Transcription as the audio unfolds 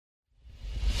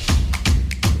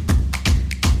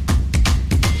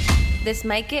This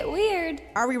might get weird.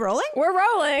 Are we rolling? We're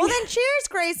rolling. Well, then cheers,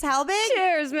 Grace Helbig.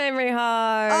 Cheers, Memory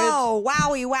Heart. Oh,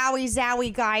 wowie,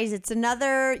 zowie, guys. It's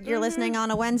another, you're listening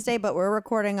on a Wednesday, but we're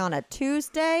recording on a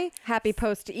Tuesday. Happy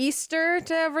post-Easter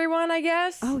to everyone, I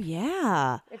guess. Oh,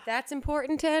 yeah. If that's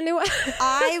important to anyone.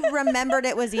 I remembered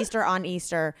it was Easter on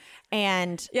Easter,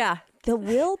 and Yeah. the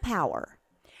willpower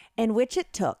in which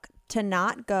it took to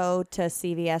not go to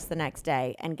CVS the next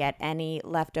day and get any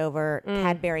leftover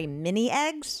Cadbury mini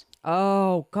eggs.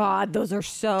 Oh, God. Those are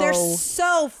so... They're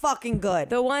so fucking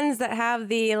good. The ones that have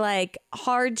the like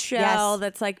hard shell Yes.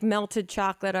 that's like melted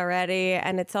chocolate already,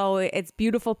 and it's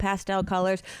beautiful pastel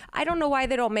colors. I don't know why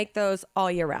they don't make those all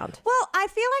year round. Well, I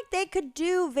feel like they could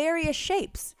do various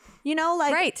shapes. You know,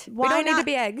 like Right. why We don't need not to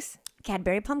be eggs.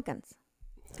 Cadbury pumpkins?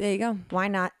 There you go. Why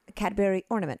not Cadbury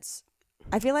ornaments?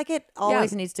 I feel like it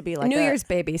always needs to be like New Year's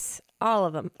babies. All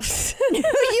of them. You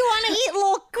want to eat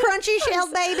little crunchy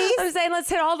shelled babies? I'm saying let's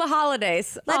hit all the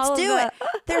holidays. Let's All of do the- it.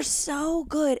 They're so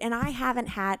good, and I haven't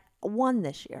had one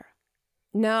this year.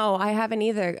 No, I haven't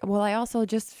either. Well, I also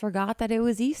just forgot that it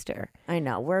was Easter. I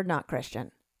know we're not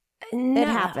Christian. No, It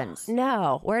happens.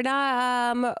 No, we're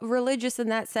not religious in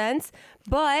that sense,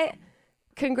 but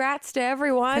congrats to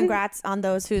everyone. Congrats on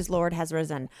those whose Lord has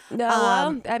risen. No,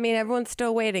 well, I mean, everyone's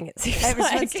still waiting. It seems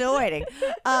Everyone's like. still waiting.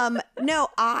 No,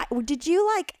 did you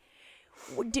like?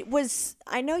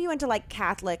 I know you went to like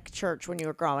Catholic church when you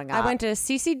were growing up. I went to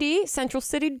CCD, Central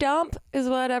City Dump, is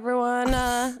what everyone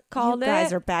called You it.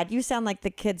 guys are bad. You sound like the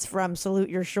kids from Salute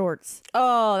Your Shorts.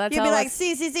 Oh, that's You'd how be like, us-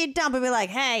 CCC dump, and be like,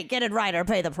 hey, get it right or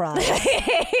pay the price.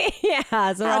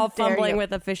 yeah, so we're How all dare fumbling you.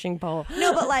 with a fishing pole.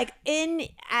 No, but like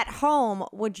at home,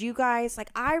 would you guys, like,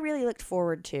 I really looked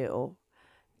forward to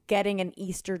getting an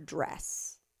Easter dress.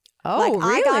 Oh, Like, really?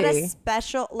 I got a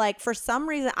special, like, for some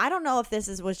reason, I don't know if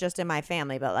this was just in my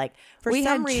family, but like, for We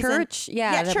some had reason. church,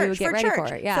 that we church, would get for ready church.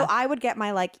 for it, yeah. So I would get my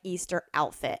like Easter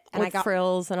outfit, and with I got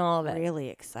frills and all of it. really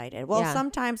excited. Well, Yeah.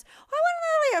 sometimes I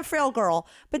wasn't really a frill girl,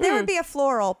 but there would be a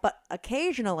floral. But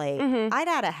occasionally, I'd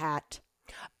add a hat.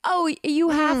 Oh, you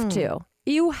have to.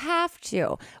 You have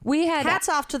to. We had Hats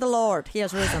off to the Lord. He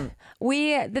has risen.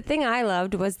 the thing I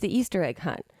loved was the Easter egg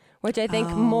hunt, which I think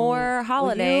more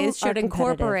holidays you are should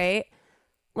incorporate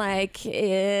like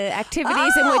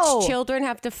activities in Oh! which children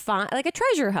have to find like a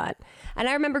treasure hunt. And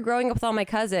I remember growing up with all my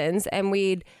cousins, and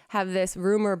we'd have this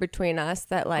rumor between us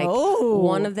that like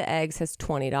one of the eggs has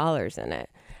 $20 in it.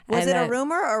 Was And it a that-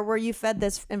 rumor, or were you fed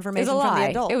this It was information a from the lie.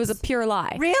 adults? It was a pure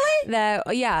lie. Really?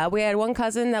 We had one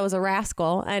cousin that was a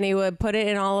rascal, and he would put it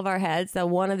in all of our heads that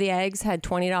one of the eggs had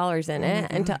 $20 in it.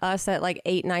 And to us at like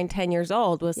 8, 9, 10 years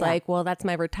old was like, well, that's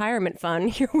my retirement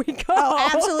fund. Here we go. Oh,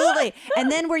 absolutely. And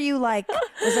then were you like,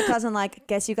 was a cousin like,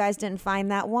 guess you guys didn't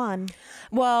find that one?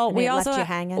 Well, And we it left also you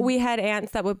hanging? we had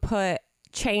aunts that would put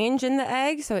change in the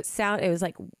egg, so it was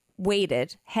like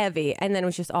weighted, heavy, and then it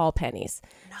was just all pennies.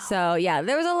 So yeah,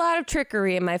 there was a lot of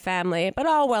trickery in my family, but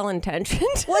all well intentioned.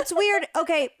 What's weird,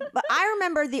 okay, but I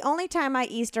remember the only time I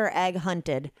Easter egg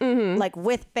hunted, like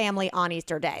with family on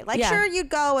Easter Day. Like, Yeah. sure, you'd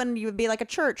go and you would be like a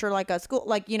church or like a school,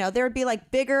 like, you know, there would be like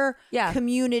bigger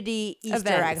community Easter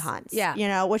Events. egg hunts. Yeah. You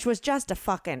know, which was just a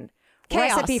fucking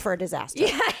Chaos. recipe for a disaster.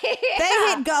 They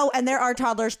hit go and there are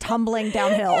toddlers tumbling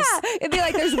down hills. Yeah, it'd be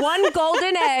like there's one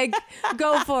golden egg,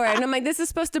 go for it. And I'm like, this is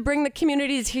supposed to bring the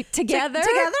community together.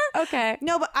 Together? Okay.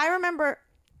 No, but I remember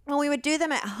when we would do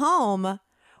them at home,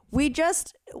 we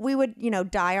would, you know,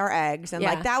 dye our eggs. And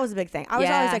Yeah. like, that was a big thing. I was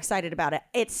Yeah. always excited about it.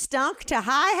 It stunk to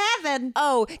high heaven.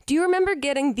 Oh, do you remember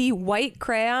getting the white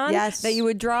crayon Yes. that you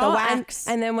would draw? The wax.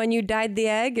 And then when you dyed the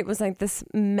egg, it was like this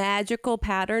magical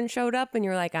pattern showed up, and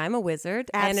you were like, I'm a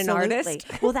wizard and an artist.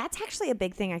 Well, that's actually a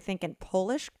big thing, I think, in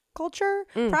Polish culture,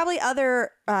 Mm. probably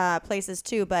other places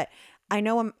too. But I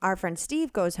know when our friend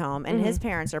Steve goes home and his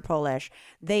parents are Polish,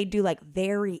 they do like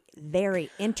very, very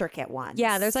intricate ones.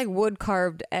 Yeah, there's like wood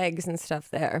carved eggs and stuff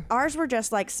there. Ours were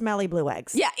just like smelly blue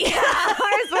eggs. Yeah.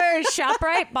 Ours were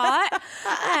ShopRite bought,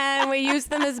 and we used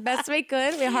them as best we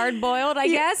could. We hard boiled, I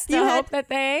guess, to you had- hope that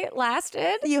they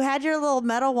lasted. You had your little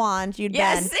metal wand you'd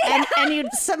Yes. bend and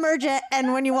you'd submerge it.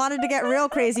 And when you wanted to get real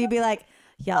crazy, you'd be like,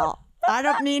 y'all, I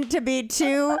don't mean to be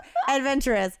too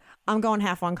adventurous. I'm going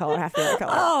half one color, half the other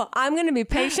color. Oh, I'm going to be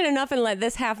patient enough and let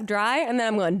this half dry, and then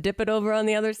I'm going to dip it over on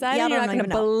the other side. Yeah, I and you're don't not going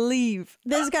to even know. believe.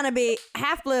 This is going to be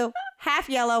half blue, half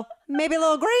yellow, maybe a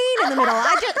little green in the middle.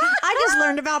 I just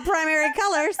learned about primary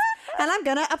colors, and I'm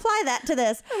going to apply that to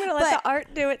this. I'm going to let the art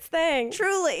do its thing.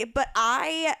 Truly, but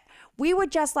we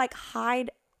would just like hide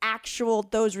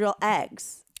those real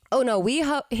eggs. Oh no, we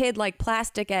hid like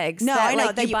plastic eggs. No, that, I know,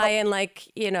 like, that you you- buy in like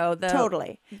the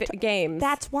Totally. games.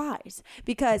 That's wise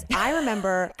because I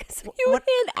remember you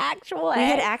hid actual we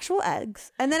had eggs. actual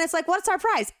eggs, and then it's like, what's our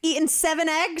prize? Eating 7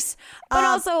 eggs? But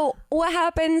also, what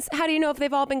happens? How do you know if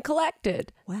they've all been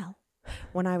collected? Well,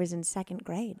 when I was in 2nd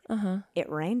grade, it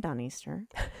rained on Easter,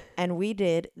 and we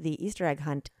did the Easter egg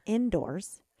hunt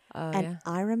indoors. Oh And yeah.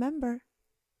 I remember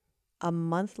a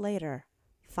month later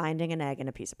finding an egg in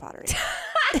a piece of pottery.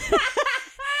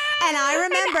 And I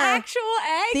remember Actual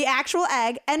egg. the actual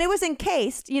egg, and it was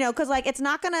encased, because like it's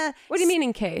not gonna. What do you mean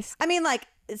encased? I mean, like,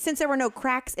 since there were no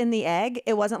cracks in the egg,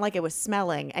 it wasn't like it was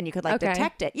smelling and you could like Okay.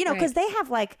 detect it. Because Right. they have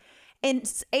like in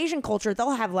Asian culture,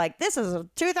 they'll have like, this is a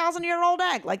 2,000-year-old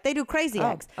egg. Like they do crazy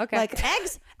eggs. okay. Like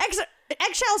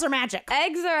eggshells are magic.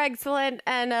 Eggs are excellent,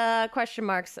 and question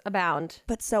marks abound.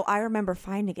 But so I remember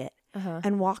finding it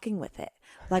and walking with it.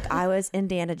 Like I was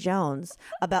Indiana Jones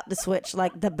about to switch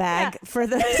like the bag for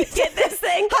the Get this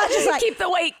thing. I was just like, keep the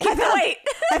weight. Keep the weight.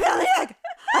 I found the egg.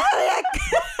 I found the egg.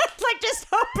 Like just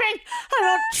hoping I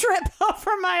don't trip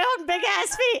over my own big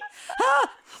ass feet.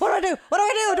 What do I do? What do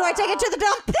I do? Do I take it to the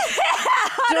dump?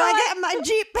 do I get my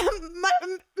Jeep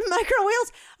micro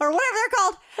wheels or whatever they're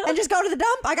called and just go to the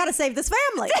dump? I got to save this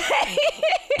family.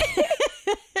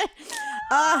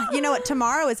 You know what?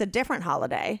 Tomorrow is a different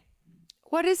holiday.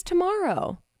 What is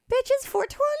tomorrow? Bitches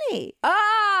 420.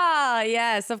 Ah,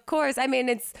 yes, of course. I mean,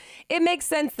 it makes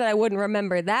sense that I wouldn't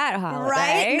remember that holiday.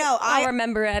 Right? No, I'll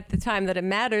remember at the time that it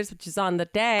matters, which is on the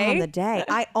day. On the day.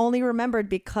 I only remembered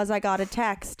because I got a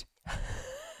text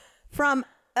from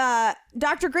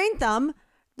Dr. Green Thumb,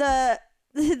 the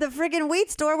friggin' weed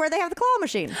store where they have the claw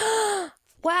machine.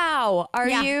 Wow.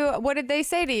 Yeah. You? What did they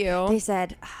say to you? They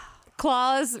said,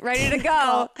 Claws ready to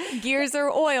go. Gears are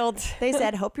oiled.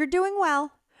 hope you're doing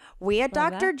well. We at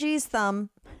Love Dr. that. G's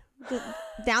Thumb,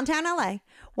 downtown LA,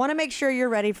 want to make sure you're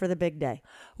ready for the big day.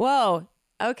 Whoa.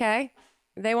 Okay.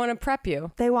 They want to prep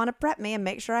you. They want to prep me and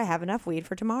make sure I have enough weed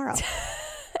for tomorrow.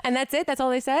 And that's it? That's all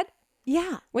they said?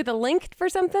 Yeah. With a link for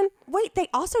something? Wait, they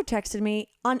also texted me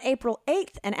on April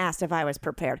 8th and asked if I was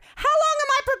prepared. How long am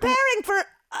I preparing for?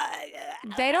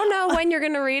 They don't know when you're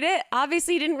going to read it.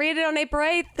 Obviously, you didn't read it on April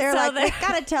 8th. They're so like, we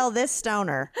got to tell this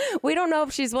stoner. we don't know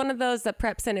if she's one of those that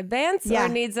preps in advance Yeah. or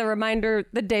needs a reminder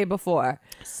the day before.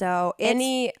 So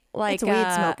Any, like, it's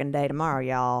weed smoking day tomorrow,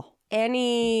 y'all.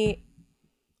 any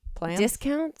Plans?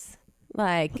 discounts?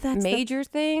 Like Well, that's the- major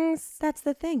things? That's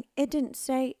the thing. It didn't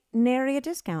say nary a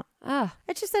discount. Ah,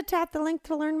 It just said tap the link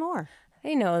to learn more.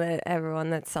 they know that everyone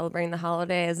that's celebrating the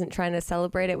holiday isn't trying to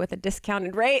celebrate it with a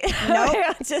discounted rate. Nope.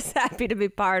 I'm just happy to be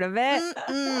part of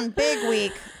it. Big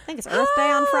week. I think it's Earth Day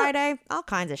on Friday. All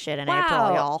kinds of shit in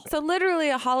April, y'all. So literally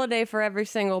a holiday for every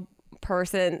single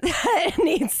person that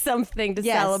needs something to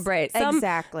Yes, celebrate.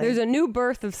 exactly. There's a new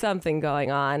birth of something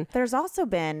going on. There's also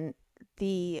been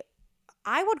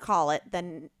I would call it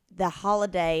the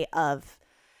holiday of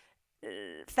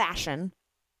fashion.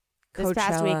 This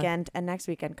past Coachella. weekend and next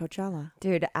weekend, Coachella.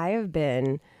 Dude, I have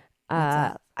been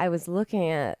I was looking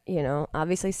at,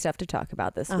 obviously stuff to talk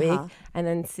about this week and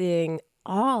then seeing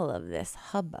all of this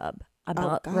hubbub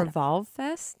about God. Revolve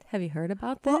Fest. Have you heard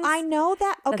about this? Well, I know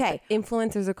that. That Okay. the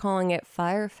influencers are calling it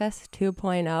Firefest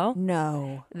 2.0.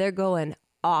 No. They're going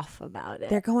off about it.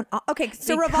 They're going. Okay,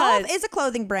 so Because- Revolve is a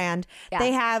clothing brand. Yeah.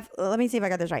 They have. Let me see if I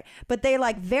got this right. But they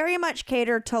like very much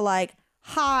cater to like,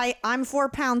 hi, I'm 4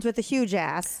 pounds with a huge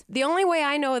ass. The only way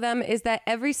I know them is that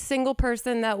every single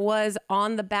person that was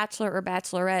on The Bachelor or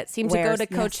Bachelorette seemed to go Wears- to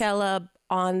yes. Coachella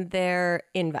on their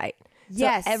invite.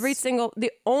 Yes. So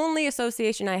the only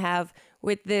association I have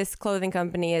with this clothing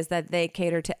company is that they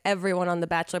cater to everyone on The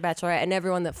Bachelor, Bachelorette, and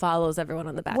everyone that follows everyone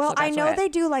on The Bachelor, Well, I know Bachelorette. they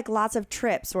do like lots of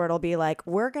trips where it'll be like,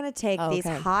 we're going to take these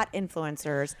okay. hot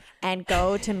influencers and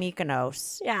go to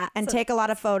Mykonos. Yeah, And so- take a lot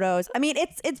of photos. I mean,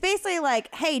 it's basically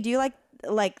like, hey, do you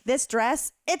like this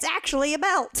dress? It's actually a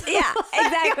belt. Yeah,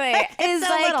 exactly. It's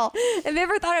so little. Have you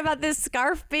ever thought about this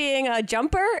scarf being a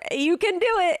jumper? You can do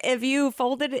it if you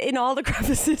fold it in all the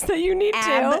crevices that you need to.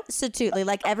 Absolutely.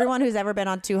 Like everyone who's ever been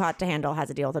on Too Hot to Handle has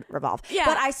a deal with Revolve. Yeah.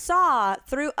 But I saw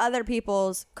through other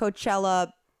people's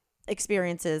Coachella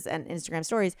experiences and Instagram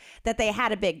stories that they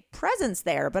had a big presence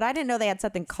there, but I didn't know they had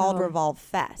something called Revolve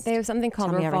Fest. They have something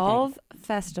called Tell me Revolve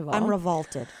Festival. I'm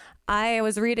revolted. I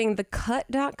was reading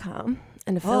thecut.com,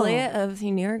 an affiliate of the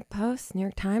New York Post, New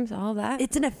York Times, all that.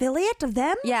 It's an affiliate of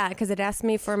them? Yeah, because it asked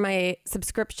me for my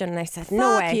subscription, and I said,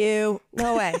 no Fuck way. you.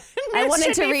 No way. I It wanted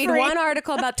should to be read free. one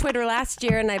article about Twitter last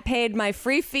year, and I paid my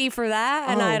free fee for that,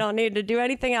 and I don't need to do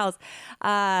anything else.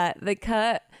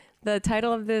 The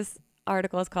title of this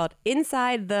article is called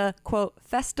Inside the, quote,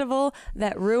 Festival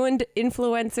That Ruined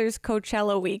Influencers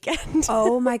Coachella Weekend.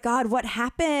 Oh my God, what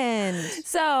happened?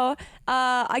 So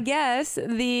I guess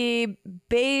the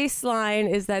baseline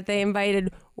is that they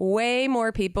invited way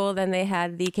more people than they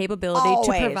had the capability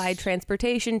to provide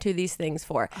transportation to these things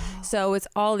for. So it's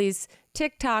all these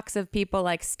TikToks of people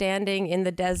like standing in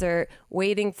the desert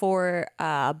waiting for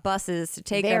buses to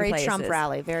take them places. Very Trump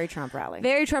rally. Very Trump rally.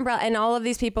 Very Trump rally. And all of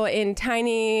these people in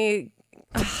tiny,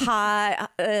 hot,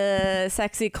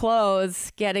 sexy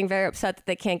clothes getting very upset that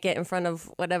they can't get in front of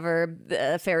whatever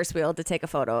Ferris wheel to take a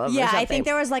photo of. Yeah, I think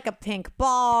there was like a pink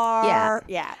bar.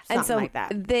 Yeah, and so like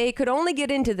that. They could only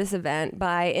get into this event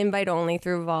by invite only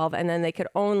through Revolve, and then they could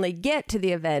only get to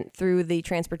the event through the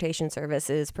transportation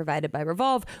services provided by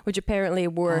Revolve, which apparently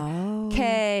were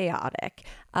chaotic.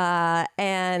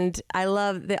 And I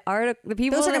love the article. The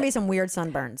people. Those are gonna be some weird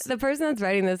sunburns. The person that's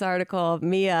writing this article,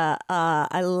 Mia,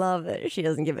 I love it. She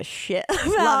doesn't give a shit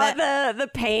about the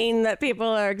pain that people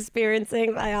are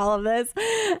experiencing by all of this.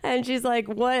 And she's like,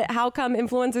 "What? How come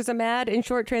influencers are mad in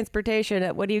short transportation?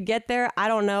 What do you get there? I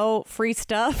don't know. Free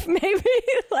stuff, maybe."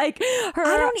 Like her.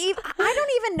 I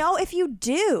don't even know if you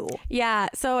do. Yeah.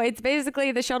 So it's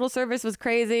basically the shuttle service was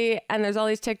crazy, and there's all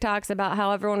these TikToks about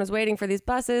how everyone was waiting for these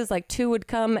buses. Like 2 would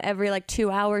come every like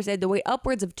 2 hours. They had to wait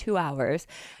upwards of 2 hours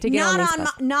to get on these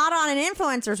buses. Not on an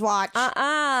influencer's watch.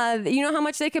 You know how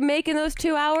much they could make in those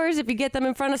 2 hours if you get them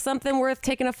in front of something worth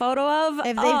taking a photo of?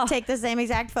 If they take the same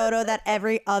exact photo that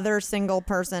every other single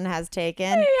person has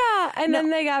taken. Yeah. And then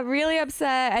they got really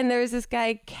upset. And there was this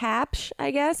guy, Capsh,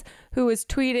 I guess, who was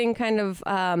tweeting kind of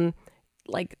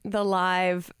like the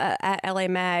live at LA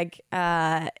Mag.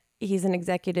 He's an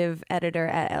executive editor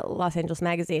at Los Angeles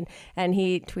Magazine. And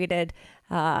he tweeted,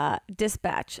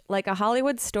 dispatch, like a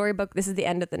Hollywood storybook. This is the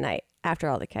end of the night after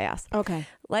all the chaos. Okay.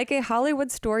 Like a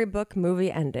Hollywood storybook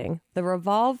movie ending, the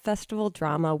Revolve Festival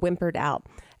drama whimpered out.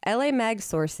 LA Mag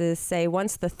sources say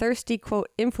once the thirsty, quote,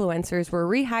 influencers were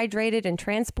rehydrated and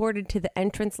transported to the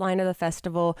entrance line of the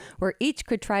festival where each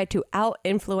could try to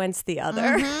out-influence the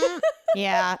other. Mm-hmm.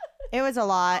 Yeah, it was a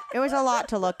lot. It was a lot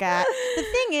to look at. The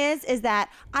thing is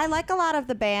that I like a lot of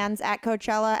the bands at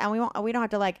Coachella, and we don't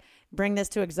have to like bring this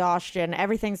to exhaustion.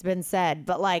 Everything's been said,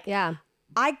 but like, yeah,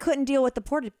 I couldn't deal with the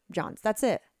porta johns. That's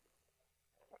it.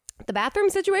 The bathroom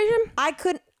situation? I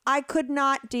could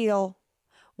not deal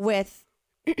with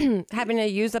having to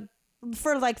use a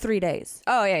for like 3 days.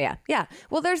 Oh yeah.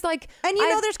 Well, there's like, and you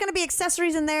know, there's going to be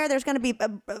accessories in there. There's going to be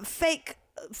fake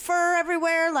fur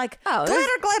everywhere, like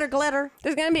glitter.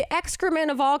 There's gonna be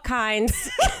excrement of all kinds,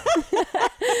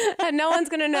 and no one's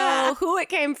gonna know who it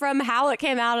came from, how it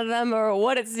came out of them, or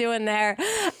what it's doing there.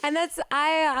 And that's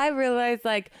I realized,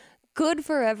 like, good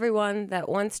for everyone that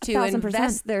wants to 1,000%.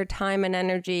 invest their time and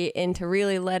energy into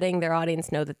really letting their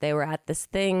audience know that they were at this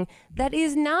thing that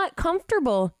is not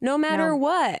comfortable, no matter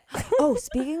what. Oh,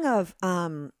 speaking of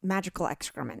magical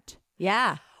excrement,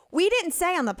 yeah, we didn't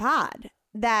say on the pod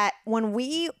that when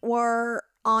we were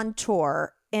on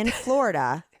tour in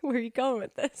Florida. Where are you going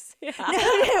with this? Yeah.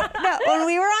 No. When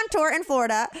we were on tour in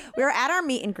Florida, we were at our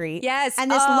meet and greet. Yes.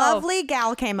 And this lovely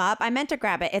gal came up. I meant to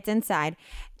grab it. It's inside.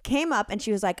 Came up and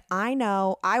she was like, I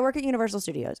know, I work at Universal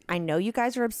Studios. I know you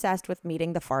guys are obsessed with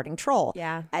meeting the farting troll.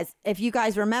 Yeah. As if you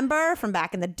guys remember from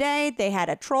back in the day, they had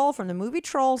a troll from the movie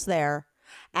Trolls there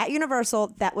at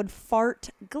Universal that would fart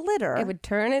glitter. It would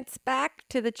turn its back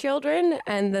to the children,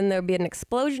 and then there'd be an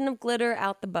explosion of glitter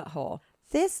out the butthole.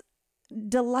 This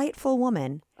delightful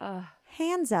woman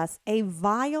hands us a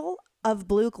vial of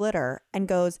blue glitter and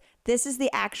goes, this is the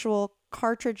actual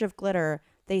cartridge of glitter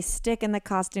they stick in the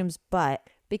costume's butt.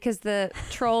 Because the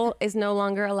troll is no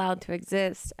longer allowed to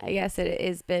exist. I guess it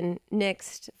has been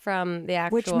nixed from the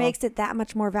actual... Which makes it that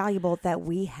much more valuable that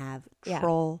we have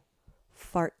troll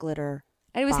fart glitter.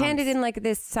 And it was handed in like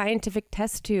this scientific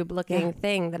test tube looking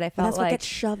thing that I felt that's like... what gets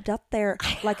shoved up there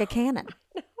like a cannon.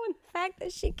 The fact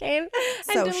that she came and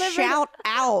so delivered... shout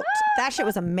out. That shit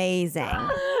was amazing.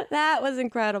 That was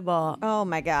incredible. Oh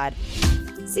my God.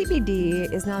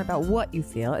 CBD is not about what you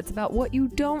feel, it's about what you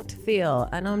don't feel.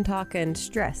 And I'm talking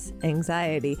stress,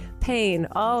 anxiety, pain,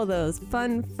 all those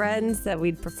fun friends that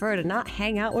we'd prefer to not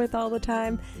hang out with all the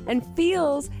time. And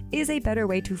Feels is a better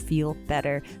way to feel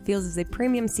better. Feels is a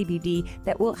premium CBD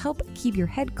that will help keep your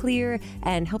head clear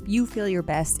and help you feel your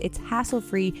best. It's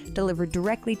hassle-free, delivered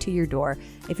directly to your door.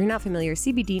 If you're not familiar,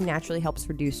 CBD naturally helps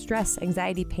reduce stress,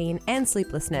 anxiety, pain, and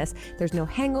sleeplessness. There's no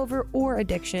hangover or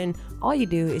addiction. All you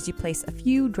do is you place a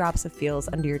few drops of Feels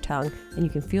under your tongue and you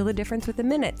can feel the difference within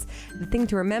minutes. The thing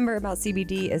to remember about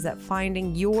CBD is that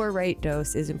finding your your right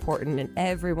dose is important, and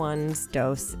everyone's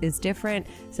dose is different.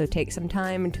 So take some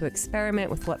time to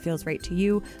experiment with what feels right to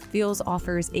you. Feels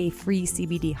offers a free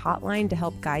CBD hotline to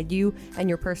help guide you and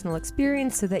your personal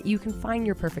experience so that you can find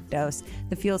your perfect dose.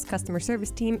 The Feels customer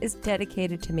service team is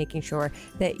dedicated to making sure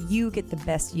that you get the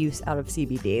best use out of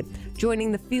CBD.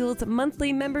 Joining the Feels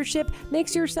monthly membership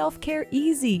makes your self-care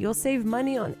easy. You'll save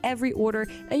money on every order,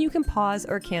 and you can pause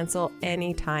or cancel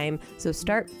anytime. So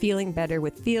start feeling better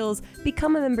with Feels.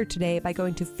 Become a member today by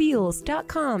going to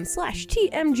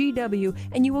feels.com/TMGW,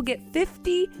 and you will get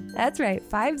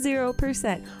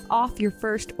 50% off your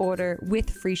first order with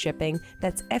free shipping.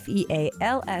 That's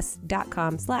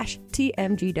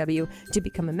FEALS.com/TMGW to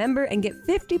become a member and get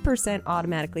 50%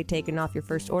 automatically taken off your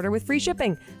first order with free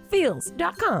shipping.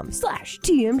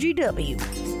 Feels.com/TMGW.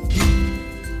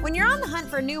 When you're on the hunt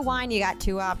for new wine, you got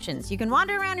two options. You can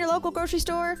wander around your local grocery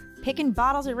store, picking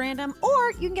bottles at random,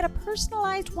 or you can get a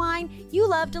personalized wine you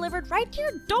love delivered right to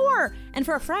your door, and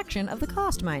for a fraction of the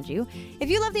cost, mind you. If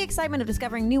you love the excitement of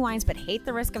discovering new wines but hate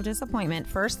the risk of disappointment,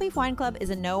 First Leaf Wine Club is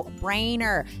a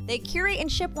no-brainer. They curate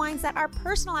and ship wines that are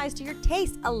personalized to your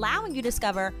taste, allowing you to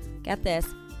discover, get this,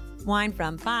 wine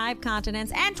from 5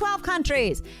 continents and 12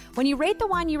 countries. When you rate the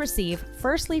wine you receive,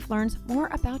 First Leaf learns more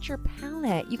about your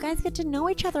palate. You guys get to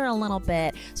know each other a little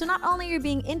bit. So not only are you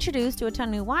being introduced to a ton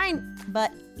of new wine,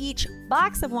 but each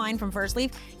box of wine from First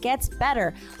Leaf gets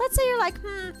better. Let's say you're like,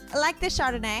 I like this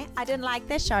Chardonnay. I didn't like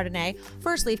this Chardonnay.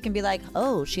 First Leaf can be like,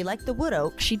 oh, she liked the wood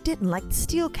oak. She didn't like the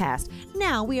steel cast.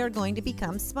 Now we are going to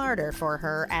become smarter for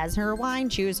her as her wine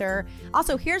chooser.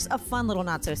 Also, here's a fun little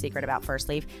not so secret about First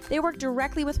Leaf. They work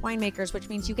directly with winemakers, which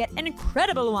means you get an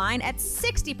incredible wine at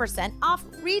 60% off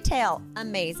retail.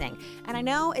 Amazing. And I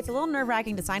know it's a little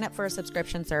nerve-wracking to sign up for a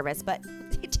subscription service, but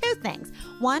two things.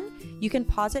 One, you can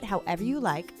pause it however you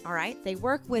like, all right? They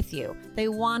work with you. They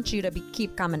want you to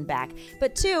keep coming back.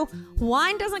 But two,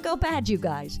 wine doesn't go bad, you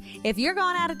guys. If you're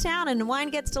going out of town and wine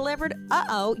gets delivered,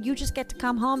 you just get to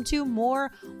come home to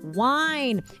more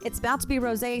wine. It's about to be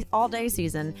rosé all day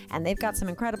season, and they've got some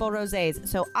incredible rosés.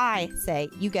 So I say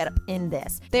you get up in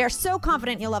this. They are so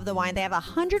confident you'll love the wine. They have a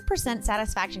 100%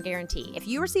 satisfaction guarantee. If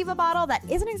you receive a bottle that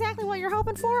isn't exactly what you're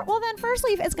hoping for, well then First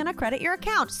Leaf is going to credit your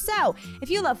account. So if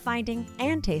you love finding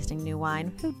and tasting new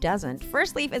wine, who doesn't?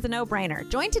 First Leaf is a no-brainer.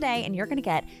 Join today and you're going to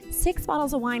get 6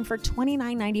 bottles of wine for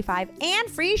 $29.95 and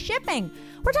free shipping.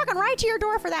 We're talking right to your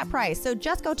door for that price. So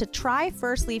just go to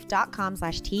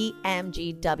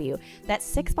tryfirstleaf.com/TMGW. That's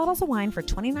 6 bottles of wine for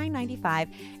 $29.95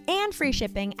 and free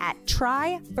shipping at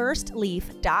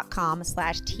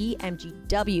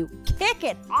tryfirstleaf.com/TMGW. Kick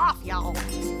it off, y'all.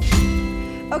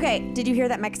 Okay, did you hear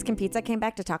that Mexican pizza came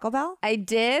back to Taco Bell? I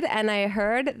did, and I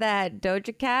heard that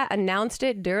Doja Cat announced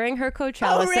it during her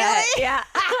Coachella set. Yeah.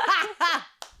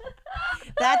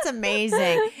 That's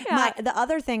amazing. Yeah. The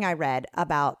other thing I read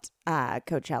about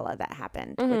Coachella that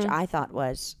happened, which I thought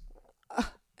was,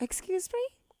 excuse me?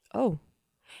 Oh.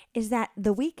 Is that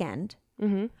The Weeknd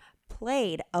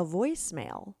played a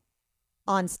voicemail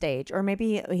on stage, or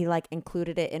maybe he like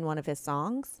included it in one of his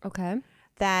songs. Okay.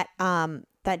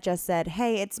 That just said,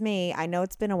 hey, it's me. I know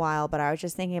it's been a while, but I was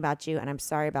just thinking about you, and I'm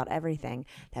sorry about everything.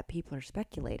 That people are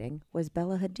speculating was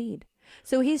Bella Hadid.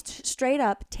 So he's straight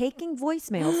up taking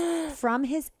voicemails from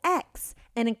his ex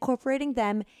and incorporating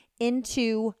them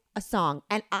into a song.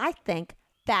 And I think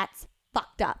that's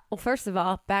fucked up. Well, first of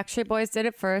all, Backstreet Boys did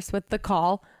it first with The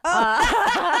Call.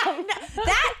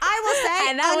 That, I will say,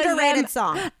 And that was underrated them.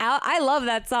 song. I love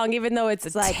that song, even though it's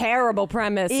a like- terrible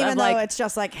premise. Even of though like, it's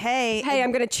just like, hey,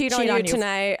 I'm going to cheat on you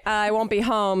tonight. I won't be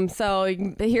home, so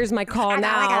here's my call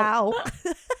now.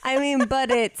 I mean,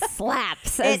 but it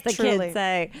slaps, as It the truly. kids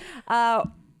say.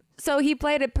 So he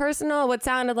played it personal. What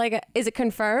sounded like is it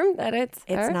confirmed that it's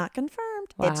her? not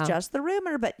confirmed. Wow. It's just the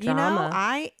rumor. But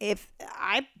Drama. if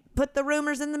I put the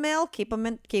rumors in the mill, keep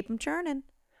them churning.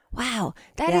 Wow,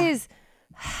 that Yeah. is.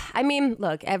 I mean,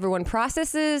 look, everyone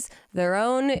processes their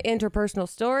own interpersonal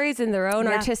stories in their own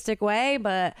artistic way,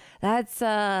 but that's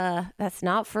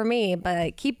not for me.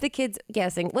 But keep the kids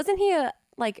guessing. Wasn't he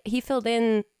he filled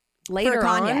in later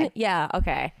Kanye. on? Yeah,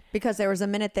 okay. Because there was a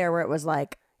minute there where it was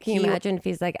like, Can you imagine if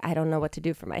he's like, I don't know what to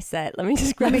do for my set. Let me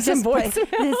just grab some voice.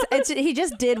 He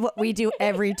just did what we do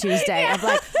every Tuesday. Of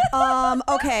like,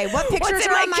 okay, what pictures What's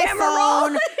in are my on my camera roll?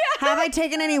 phone? Have I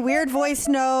taken any weird voice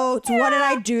notes? What did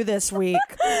I do this week?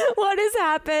 What has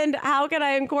happened? How can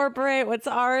I incorporate what's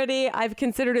already I've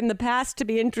considered in the past to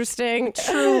be interesting?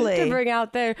 Truly. To bring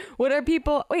out there. What are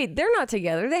people? Wait, they're not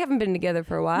together. They haven't been together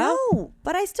for a while. No,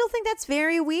 but I still think that's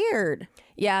very weird.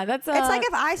 Yeah, that's It's like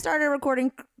if I started a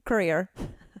recording career.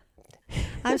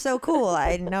 I'm so cool.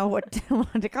 I know what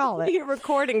to call it. Your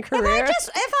recording career.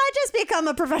 If I just become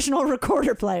a professional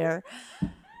recorder player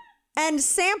and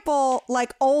sample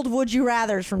like old Would You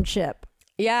Rathers from Chip.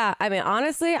 Yeah, I mean,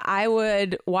 honestly, I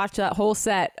would watch that whole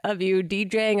set of you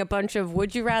DJing a bunch of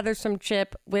Would You Rathers from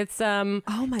Chip with some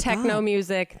techno God.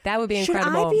 music. That would be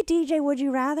incredible. Should I be DJ Would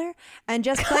You Rather and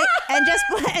just play and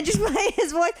just play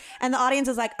his voice? And the audience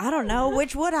is like, I don't know,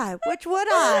 which would I?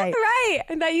 Right,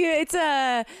 and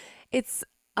that it's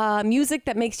music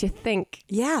that makes you think.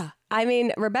 Yeah. I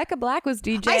mean, Rebecca Black was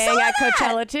DJing at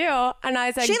Coachella too, and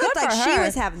I said, She good looked for like her. she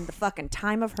was having the fucking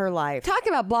time of her life. Talk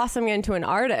about blossoming into an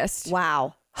artist.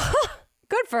 Wow.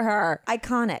 Good for her.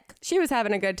 Iconic. She was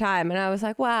having a good time, and I was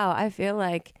like, wow, I feel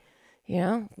like,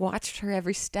 watched her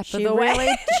every step of the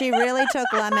way. She really took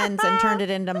lemons and turned it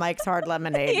into Mike's Hard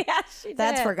Lemonade. Yeah, she did.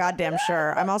 That's for goddamn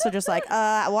sure. I'm also just like,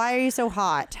 why are you so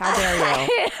hot? How dare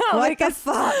you? What the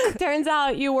fuck? Turns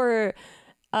out you were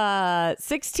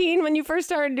 16 when you first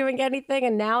started doing anything,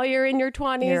 and now you're in your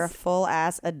 20s. You're a full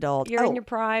ass adult. You're in your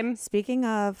prime. Speaking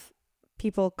of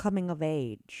people coming of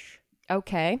age.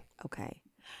 Okay.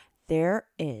 There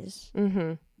is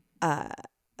a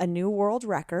new world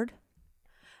record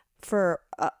for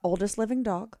oldest living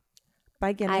dog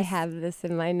by Guinness. I have this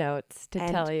in my notes to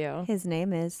tell you. His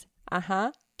name is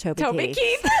Toby Keith.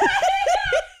 Keith.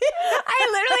 I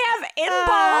literally have in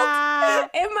bold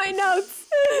in my notes.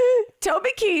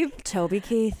 Toby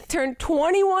Keith turned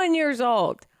 21 years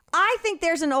old. I think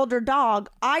there's an older dog.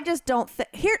 I just don't think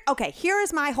here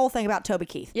is my whole thing about Toby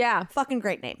Keith. Yeah. Fucking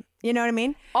great name. You know what I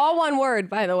mean? All one word,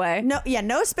 by the way.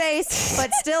 No space,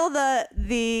 but still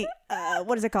the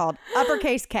what is it called?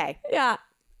 Uppercase K. Yeah.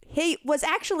 He was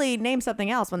actually named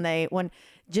something else when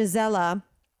Gisela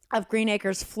of Green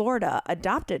Acres, Florida,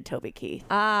 adopted Toby Keith.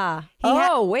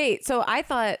 Wait. So I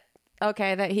thought,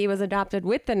 that he was adopted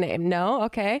with the name. No?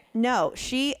 Okay. No,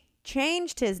 she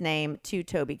changed his name to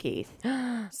Toby Keith.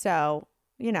 So,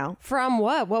 From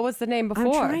what? What was the name before?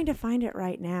 I'm trying to find it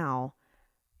right now.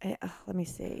 Let me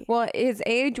see. Well, his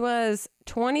age was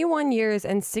 21 years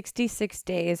and 66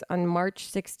 days on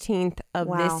March 16th of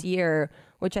this year,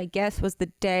 which I guess was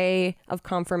the day of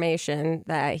confirmation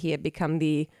that he had become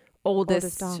the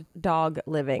oldest dog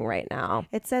living right now.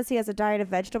 It says he has a diet of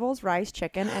vegetables, rice,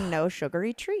 chicken, and no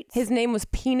sugary treats. His name was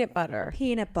Peanut Butter.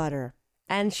 Peanut Butter.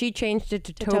 And she changed it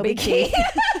to Toby Keith.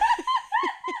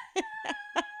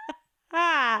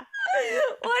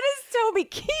 What does Toby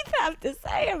Keith have to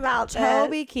say about this?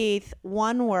 Toby Keith,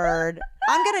 one word.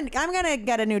 I'm gonna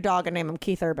get a new dog and name him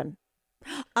Keith Urban.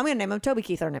 I'm gonna name him Toby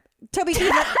Keith Urban. Toby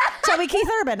Keith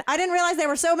Urban. I didn't realize there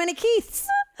were so many Keiths.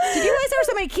 Did you realize there were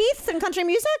so many Keiths in country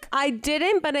music? I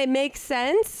didn't, but it makes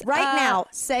sense. Right now,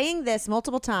 saying this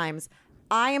multiple times,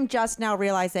 I am just now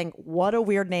realizing what a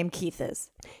weird name Keith is.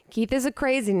 Keith is a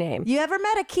crazy name. You ever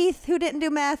met a Keith who didn't do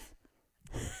meth?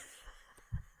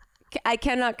 I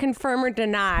cannot confirm or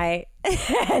deny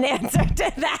an answer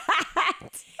to that.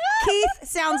 Keith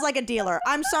sounds like a dealer.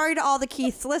 I'm sorry to all the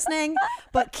Keiths listening,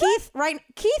 but Keith right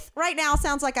now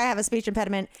sounds like I have a speech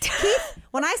impediment. Keith,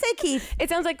 when I say Keith, it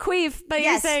sounds like queef, but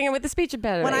you're saying it with the speech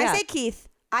impediment. When I say Keith,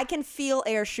 I can feel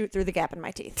air shoot through the gap in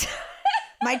my teeth.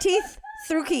 My teeth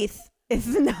through Keith.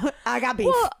 I got beef.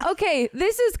 Well, okay,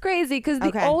 this is crazy because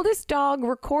the oldest dog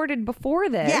recorded before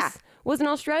this was an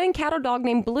Australian cattle dog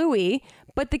named Bluey,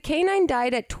 but the canine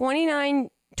died at 29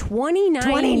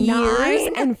 years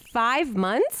and 5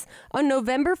 months on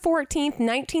November 14th,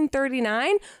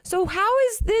 1939. So how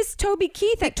is this Toby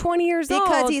Keith at 20 years old?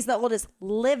 Because he's the oldest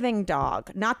living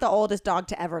dog, not the oldest dog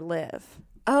to ever live.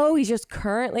 Oh, he's just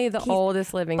currently the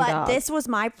oldest living dog. But this was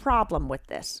my problem with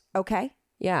this, okay?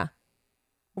 Yeah.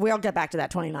 We'll get back to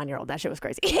that 29-year-old. That shit was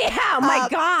crazy. Yeah, oh my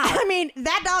God. I mean,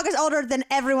 that dog is older than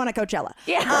everyone at Coachella.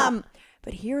 Yeah.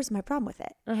 But here's my problem with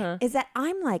it, is that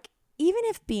I'm like, even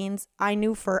if Beans, I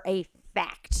knew for a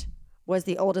fact, was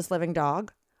the oldest living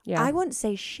dog, I wouldn't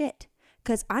say shit.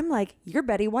 Because I'm like, you're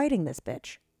Betty Whiting this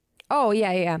bitch. Oh,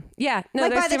 yeah. Yeah. No,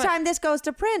 like by the time this goes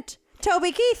to print,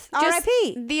 Toby Keith,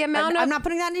 R.I.P. The amount of... I'm not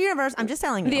putting that in the universe. I'm just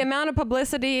telling you. The amount of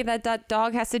publicity that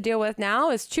dog has to deal with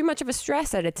now is too much of a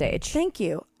stress at its age. Thank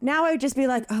you. Now I would just be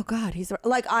like, oh God, he's...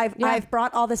 Like, I've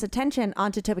brought all this attention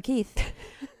onto Toby Keith.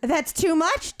 That's too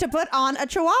much to put on a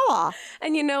Chihuahua.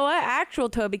 And you know what? Actual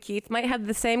Toby Keith might have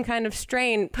the same kind of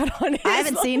strain put on his... I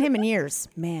haven't seen him in years.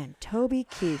 Man, Toby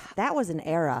Keith. That was an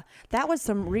era. That was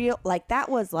some real... Like, that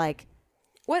was like...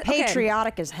 What?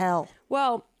 Patriotic as hell.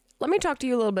 Well... Let me talk to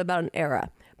you a little bit about an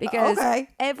era, because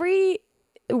every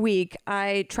week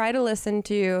I try to listen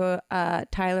to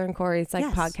Tyler and Corey's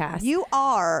podcast. You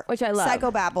are, which I love,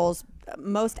 Psychobabbles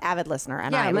most avid listener,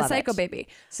 and Yeah, I I'm a love psycho it. baby.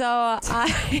 So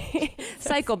I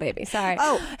psycho baby. Sorry.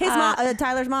 Oh, his mom,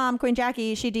 Tyler's mom, Queen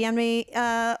Jackie. She DM'd me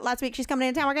last week. She's coming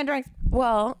into town. We're getting drinks.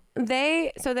 Well,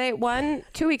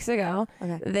 2 weeks ago,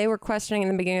 they were questioning in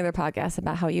the beginning of their podcast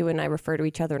about how you and I refer to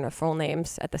each other in our full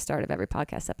names at the start of every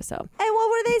podcast episode. And what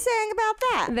were they saying about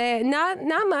that? They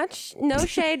not much, no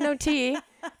shade, no tea,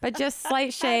 but just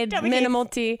slight shade, minimal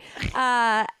tea.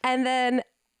 And then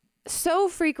so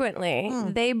frequently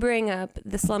they bring up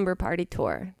the Slumber Party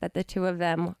tour that the two of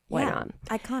them went on.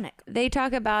 Iconic. They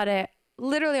talk about it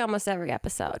literally almost every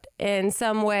episode in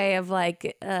some way of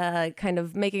like kind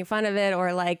of making fun of it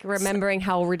or like remembering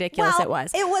how ridiculous it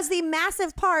was. It was the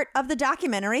massive part of the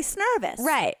documentary Snervous.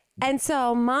 Right. And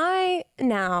so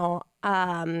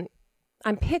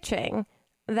I'm pitching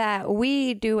that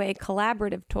we do a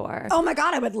collaborative tour Oh my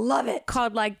God, I would love it.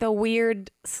 called like the Weird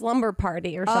Slumber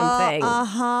Party or something.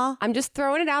 I'm just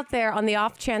throwing it out there on the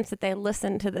off chance that they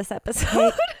listen to this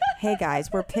episode. Hey guys,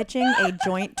 we're pitching a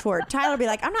joint tour. Tyler will be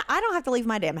like, I don't have to leave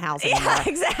my damn house anymore. Yeah,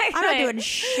 exactly. I'm not doing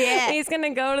shit. He's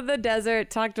gonna go to the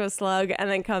desert, talk to a slug, and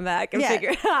then come back and figure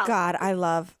it out. God, I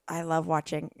love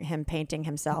watching him painting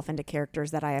himself into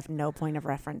characters that I have no point of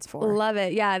reference for. Love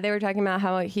it. Yeah, they were talking about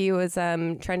how he was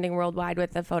trending worldwide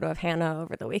with a photo of Hannah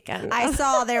over the weekend. I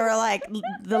saw they were like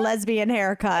the lesbian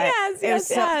haircut.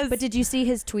 Yes. But did you see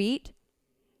his tweet?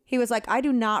 He was like, I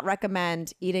do not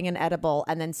recommend eating an edible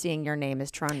and then seeing your name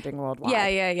is trending worldwide.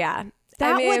 Yeah.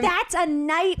 That's a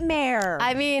nightmare.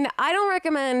 I mean, I don't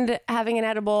recommend having an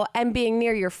edible and being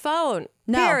near your phone.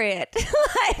 No. Period.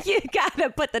 Like you gotta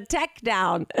put the tech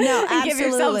down. No, and give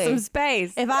yourself absolutely. some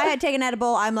space. If I had taken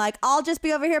edible, I'm like, I'll just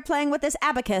be over here playing with this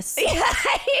abacus. Yeah.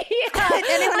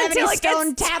 Anyone have Until any it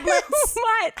stone gets tablets? too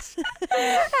much.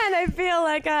 And I feel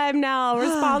like I'm now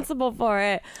responsible for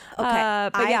it. Okay.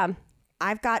 But yeah.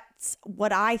 I've got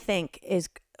what I think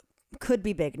could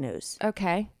be big news.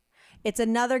 Okay. It's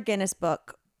another Guinness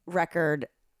Book record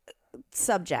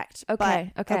subject.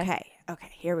 Okay. Okay.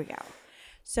 Here we go.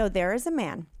 So there is a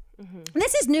man.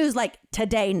 This is news like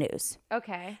today news.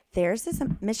 Okay. There's this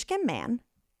Michigan man,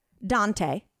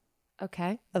 Dante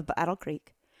Okay. of Battle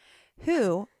Creek,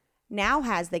 who now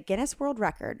has the Guinness World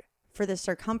Record for the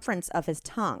circumference of his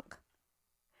tongue.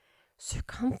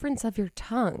 Circumference of your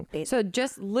tongue. So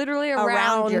just literally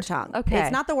around your tongue. Okay.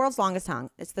 It's not the world's longest tongue.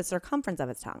 It's the circumference of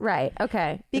his tongue. Right.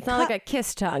 Okay. It's not like a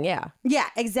kiss tongue. Yeah. Yeah,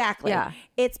 exactly. Yeah.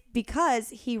 It's because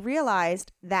he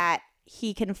realized that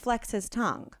he can flex his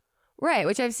tongue. Right.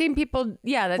 Which I've seen people.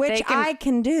 Yeah. That Which they can, I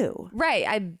can do.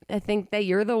 Right. I think that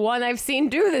you're the one I've seen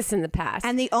do this in the past.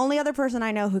 And the only other person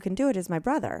I know who can do it is my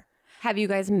brother. Have you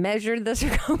guys measured the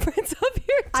circumference of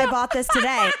your tongue? I bought this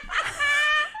today.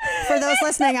 For those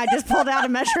listening, I just pulled out a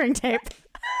measuring tape.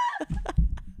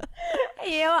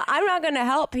 You know, I'm not going to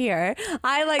help here.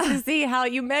 I like to see how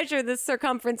you measure the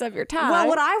circumference of your tongue. Well,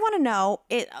 what I want to know,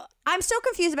 I'm so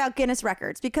confused about Guinness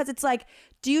records because it's like,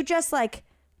 do you just like,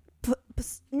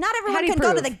 not everyone can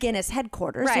go to the Guinness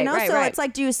headquarters, right, you know? Right, so right. it's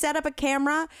like, do you set up a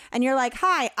camera and you're like,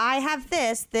 hi, I have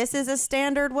this. This is a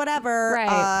standard whatever.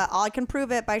 Right. I can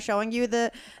prove it by showing you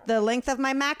the length of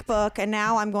my MacBook and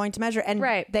now I'm going to measure. And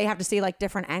they have to see like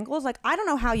different angles. Like, I don't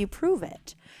know how you prove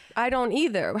it. I don't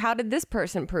either. How did this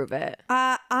person prove it?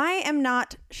 I am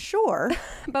not sure.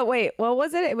 But wait, what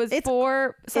was it? It was It's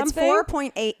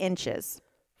 4.8 inches.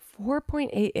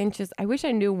 4.8 inches. I wish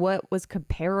I knew what was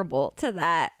comparable to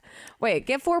that. Wait,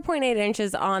 get 4.8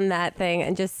 inches on that thing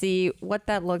and just see what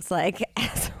that looks like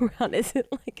as around. Is it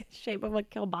like a shape of a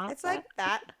kielbasa? It's like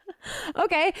that.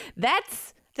 Okay,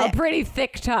 that's Thick. a pretty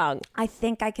thick tongue. I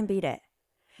think I can beat it.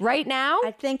 Right now?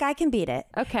 I think I can beat it.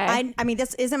 Okay. I mean,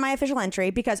 this isn't my official entry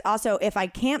because also if I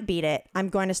can't beat it, I'm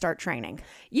going to start training.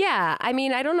 Yeah. I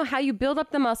mean, I don't know how you build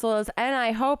up the muscles. And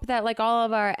I hope that like all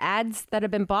of our ads that have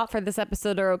been bought for this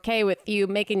episode are okay with you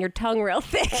making your tongue real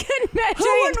thick and measuring.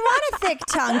 Who wouldn't want a thick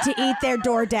tongue to eat their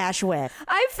DoorDash with?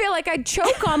 I feel like I'd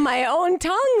choke on my own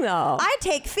tongue though. I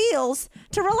take feels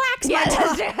to relax my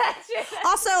tongue.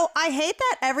 Also, I hate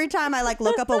that every time I like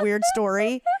look up a weird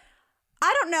story.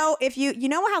 I don't know if you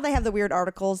know how they have the weird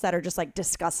articles that are just like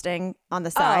disgusting on the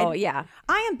side? Oh, yeah.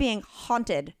 I am being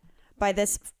haunted by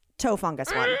this toe fungus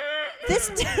one.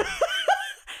 This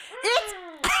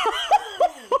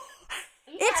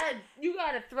You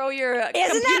gotta throw your isn't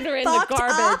computer that in the fucked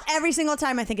garbage. up? Every single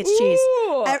time I think it's cheese.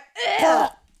 Ooh.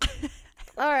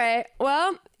 All right.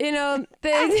 Well, you know,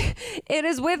 it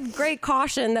is with great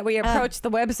caution that we approach the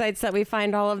websites that we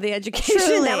find all of the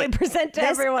education that we present to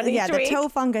everyone each week. The toe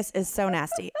fungus is so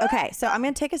nasty. Okay, so I'm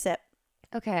going to take a sip.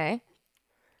 Okay.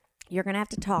 You're going to have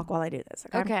to talk while I do this.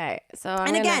 Okay. Okay. So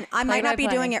I might not be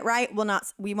doing it right.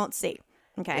 We won't see.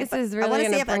 Okay. This is I wanna really see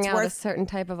going to if bring it's out a worth. certain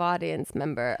type of audience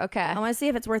member. Okay. I want to see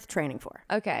if it's worth training for.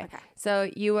 Okay. So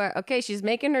you are okay. She's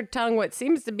making her tongue what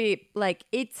seems to be like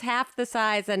it's half the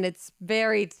size and it's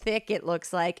very thick. It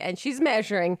looks like, and she's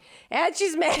measuring, and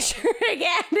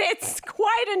it's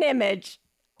quite an image.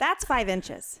 That's 5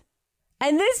 inches.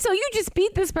 And this, so you just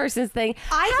beat this person's thing.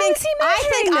 I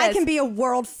think I can be a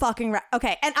world fucking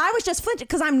okay. And I was just flinching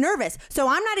because I'm nervous, so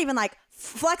I'm not even like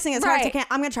flexing as hard as I can.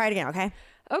 I'm gonna try it again. Okay.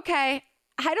 Okay.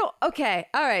 Okay.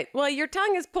 All right. Well, your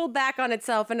tongue is pulled back on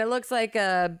itself and it looks like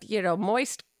a,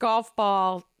 moist golf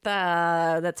ball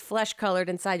that's flesh colored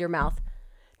inside your mouth.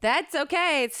 That's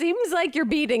okay. It seems like you're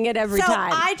beating it every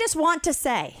time. So I just want to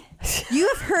say, you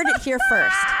have heard it here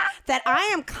first, that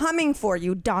I am coming for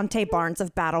you, Dante Barnes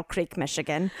of Battle Creek,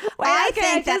 Michigan. I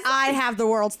think that I have the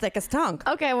world's thickest tongue.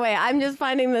 Okay, wait. I'm just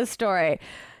finding this story.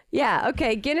 Yeah,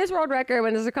 okay. Guinness World Record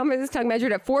when the circumference of his tongue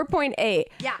measured at 4.8.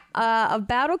 Yeah. Of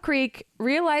Battle Creek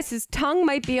realized his tongue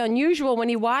might be unusual when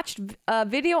he watched a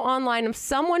video online of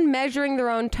someone measuring their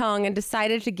own tongue and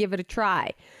decided to give it a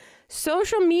try.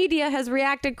 Social media has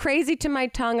reacted crazy to my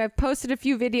tongue. I've posted a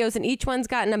few videos and each one's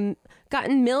gotten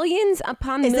millions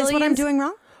upon millions. Is this what I'm doing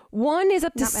wrong? One is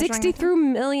up to 63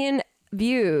 million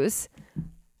views.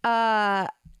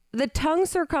 The tongue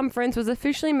circumference was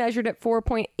officially measured at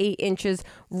 4.8 inches,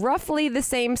 roughly the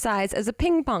same size as a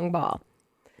ping pong ball.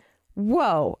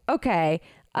 Whoa. Okay.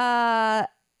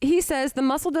 He says the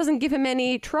muscle doesn't give him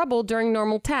any trouble during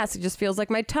normal tasks. It just feels like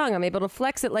my tongue. I'm able to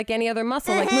flex it like any other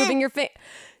muscle, like moving your face.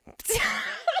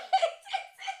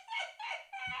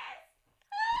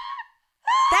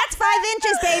 That's 5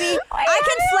 inches, baby. I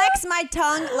can flex my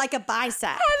tongue like a bicep.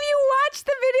 Have you watched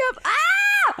the video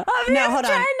of No, hold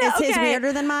on. Is his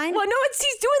weirder than mine? Well, no,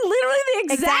 he's doing literally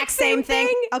the exact same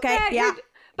thing. Okay, yeah.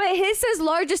 But his says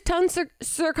largest tongue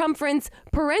circumference,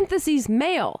 parentheses,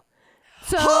 male.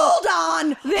 So hold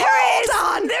on. There's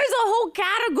a whole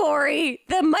category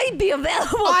that might be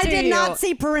available I to did you. not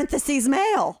see parentheses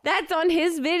male. That's on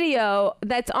his video.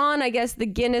 That's on, I guess, the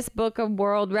Guinness Book of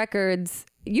World Records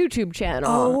YouTube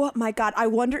channel. Oh my God. I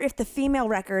wonder if the female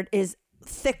record is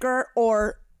thicker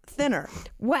or thinner.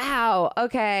 Wow.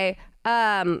 Okay.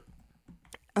 Oh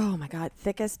my God.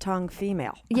 Thickest tongue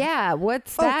female. Yeah.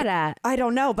 What's that at? I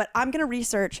don't know, but I'm going to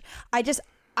research.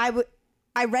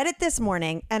 I read it this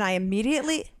morning and I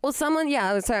immediately... Well, sorry,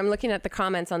 I'm looking at the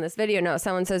comments on this video. No,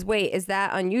 someone says, wait, is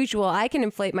that unusual? I can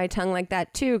inflate my tongue like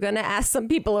that too. Gonna ask some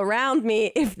people around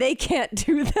me if they can't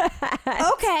do that.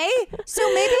 Okay. So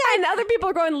maybe And other people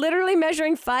are going literally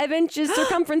measuring 5 inches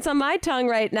circumference on my tongue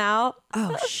right now.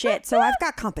 Oh, shit. So I've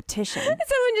got competition.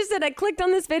 Someone just said, I clicked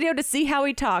on this video to see how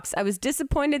he talks. I was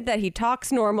disappointed that he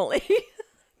talks normally.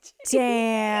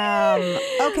 Damn.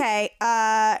 Okay.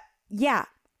 Yeah.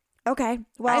 Okay.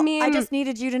 Well, I mean, I just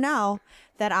needed you to know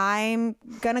that I'm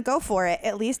going to go for it,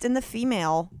 at least in the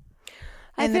female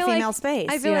space.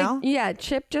 I feel like, yeah,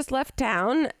 Chip just left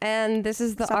town, and this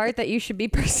is the art that you should be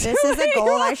pursuing. This is a goal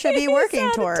I should be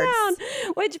working towards.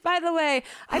 Which, by the way,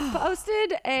 I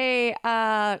posted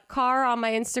a car on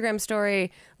my Instagram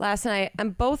story last night,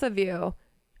 and both of you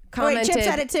commented Chip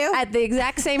said it too? at the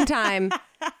exact same time.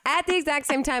 At the exact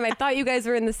same time, I thought you guys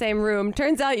were in the same room.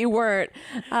 Turns out you weren't.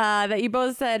 That you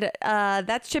both said,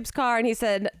 that's Chip's car. And he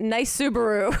said, nice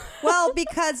Subaru. Well,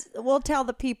 because we'll tell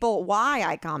the people why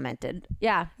I commented.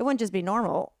 Yeah. It wouldn't just be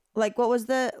normal. Like, what was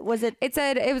it? It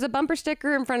said, it was a bumper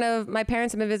sticker in front of my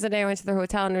parents. I've been visiting. I went to their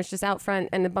hotel and it was just out front.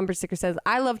 And the bumper sticker says,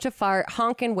 I love to fart,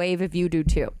 honk and wave if you do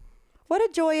too. What a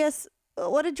joyous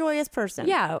person.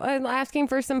 Yeah, asking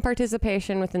for some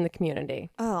participation within the community.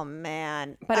 Oh,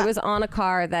 man. But it was on a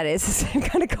car that is the same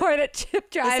kind of car that Chip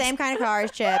drives. The same kind of car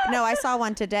as Chip. No, I saw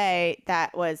one today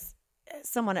that was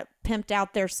someone that pimped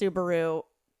out their Subaru.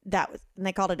 And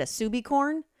they called it a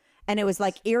Subicorn. And it was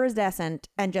like iridescent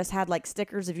and just had like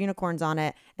stickers of unicorns on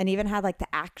it. And even had like the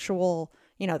actual,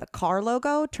 the car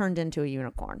logo turned into a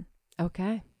unicorn.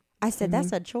 Okay. I said,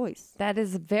 that's a choice. That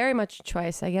is very much a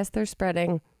choice. I guess they're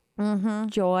spreading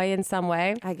joy in some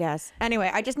way. I guess. Anyway,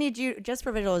 I just need you, just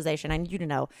for visualization, I need you to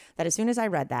know that as soon as I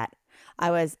read that, I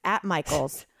was at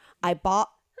Michael's. I bought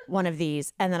one of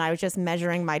these and then I was just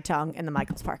measuring my tongue in the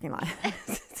Michael's parking lot.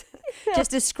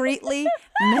 Just discreetly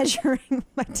measuring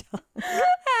my tongue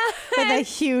with a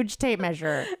huge tape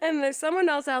measure. And there's someone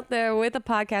else out there with a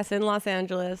podcast in Los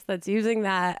Angeles that's using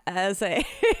that as a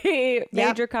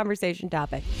major conversation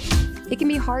topic. It can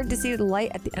be hard to see the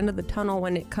light at the end of the tunnel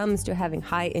when it comes to having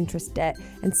high interest debt,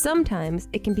 and sometimes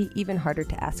it can be even harder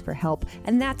to ask for help,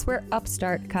 and that's where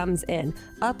Upstart comes in.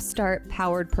 Upstart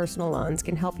powered personal loans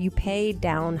can help you pay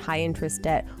down high interest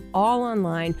debt all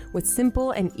online with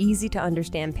simple and easy to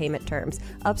understand payment terms.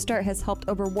 Upstart has helped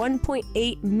over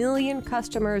 1.8 million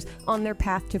customers on their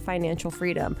path to financial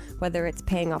freedom. Whether it's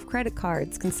paying off credit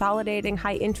cards, consolidating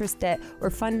high interest debt, or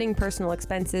funding personal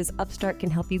expenses, Upstart can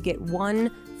help you get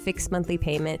one fixed monthly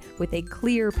payment with a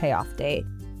clear payoff date.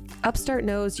 Upstart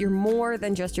knows you're more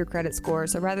than just your credit score,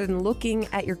 so rather than looking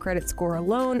at your credit score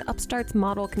alone, Upstart's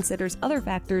model considers other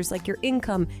factors like your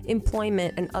income,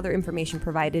 employment, and other information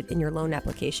provided in your loan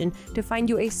application to find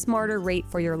you a smarter rate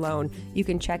for your loan. You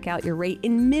can check out your rate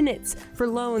in minutes for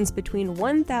loans between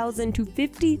 $1,000 to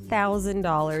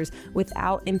 $50,000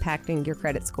 without impacting your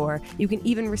credit score. You can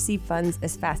even receive funds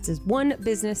as fast as 1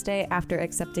 business day after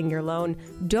accepting your loan.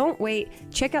 Don't wait.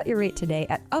 Check out your rate today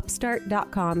at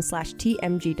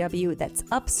upstart.com/TMGW. That's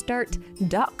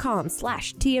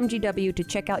upstart.com/TMGW to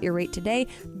check out your rate today.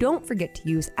 Don't forget to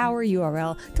use our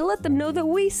URL to let them know that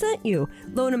we sent you.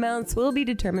 Loan amounts will be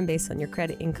determined based on your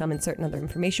credit, income, and certain other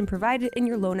information provided in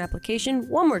your loan application.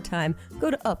 One more time, go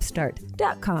to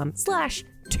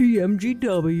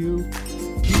upstart.com/TMGW.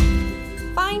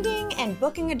 Finding and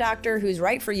booking a doctor who's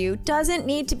right for you doesn't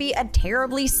need to be a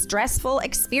terribly stressful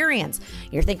experience.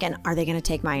 You're thinking, are they going to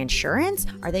take my insurance?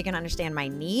 Are they going to understand my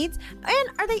needs? And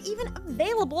are they even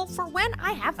available for when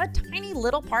I have a tiny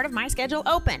little part of my schedule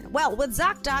open? Well, with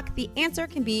ZocDoc, the answer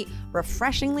can be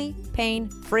refreshingly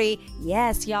pain-free.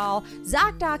 Yes, y'all.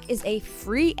 ZocDoc is a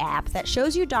free app that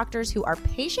shows you doctors who are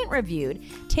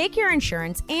patient-reviewed, take your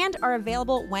insurance, and are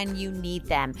available when you need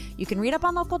them. You can read up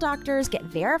on local doctors, get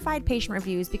verified patient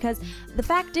reviews, because the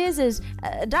fact is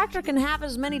a doctor can have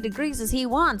as many degrees as he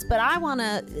wants, but I want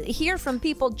to hear from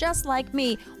people just like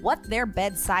me what their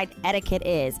bedside etiquette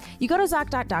is. You go to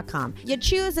ZocDoc.com, you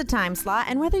choose a time slot,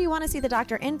 and whether you want to see the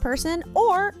doctor in person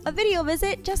or a video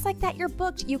visit, just like that, you're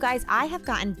booked. You guys, I have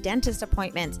gotten dentist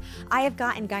appointments. I have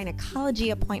gotten gynecology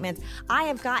appointments. I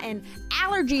have gotten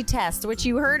allergy tests, which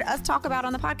you heard us talk about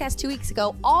on the podcast 2 weeks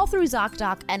ago, all through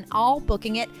ZocDoc, and all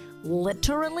booking it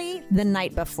literally the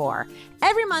night before.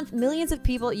 Every month, millions of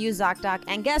people use ZocDoc,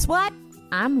 and guess what?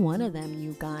 I'm one of them,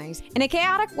 you guys. In a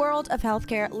chaotic world of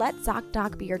healthcare, let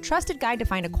ZocDoc be your trusted guide to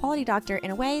find a quality doctor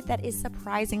in a way that is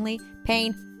surprisingly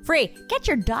pain-free. Get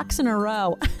your ducks in a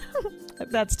row.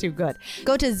 That's too good.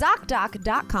 Go to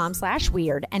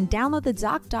ZocDoc.com/weird and download the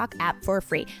ZocDoc app for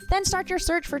free. Then start your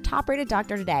search for top-rated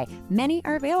doctor today. Many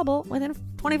are available within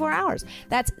 24 hours.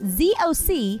 That's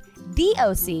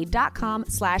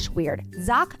ZocDoc.com/weird.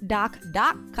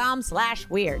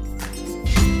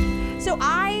 ZocDoc.com/weird. So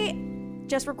I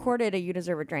just recorded a You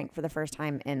Deserve a Drink for the first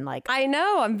time in I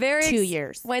know, I'm very 2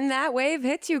 years. When that wave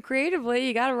hits you creatively,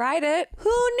 you got to ride it. Who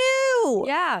knew?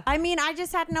 Yeah. I mean, I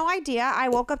just had no idea. I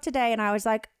woke up today and I was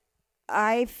like,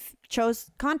 I chose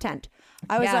content.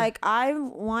 I was like, I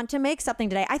want to make something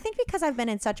today. I think because I've been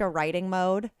in such a writing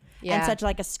mode and such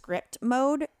like a script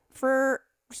mode for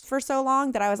so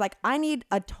long that I was like, I need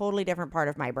a totally different part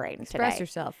of my brain today. Express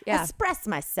yourself. Yeah. Express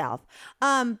myself.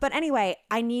 But anyway,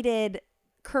 I needed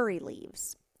curry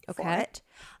leaves for it,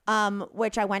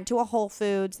 which I went to a Whole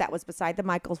Foods that was beside the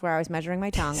Michaels where I was measuring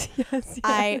my tongue. Yes.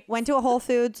 I went to a Whole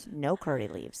Foods, no curry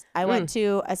leaves. I went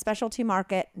to a specialty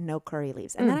market, no curry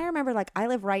leaves. And then I remember I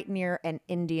live right near an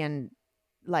Indian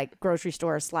grocery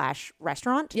store /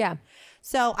 restaurant. Yeah.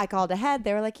 So I called ahead.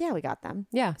 They were like, yeah, we got them.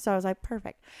 Yeah. So I was like,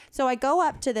 perfect. So I go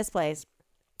up to this place.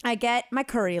 I get my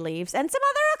curry leaves and some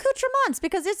other accoutrements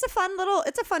because it's a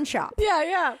fun shop. Yeah,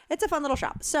 yeah. It's a fun little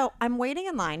shop. So I'm waiting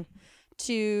in line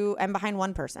I'm behind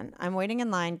one person. I'm waiting in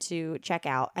line to check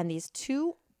out. And these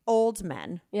 2 old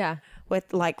men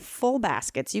with full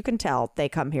baskets, you can tell they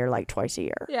come here twice a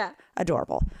year. Yeah.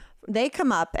 Adorable. They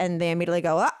come up and they immediately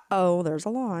go, uh-oh, there's a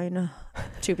line.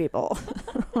 2 people.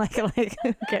 Who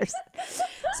cares?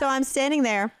 So I'm standing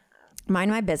there,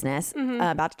 mind my business,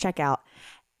 about to check out.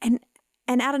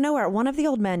 And out of nowhere, one of the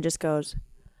old men just goes,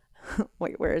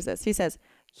 wait, where is this? He says,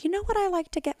 you know what I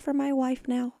like to get for my wife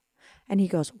now? And he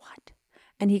goes, what?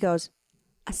 And he goes,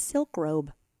 a silk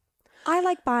robe. I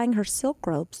like buying her silk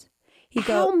robes.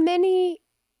 How many?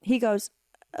 He goes,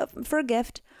 for a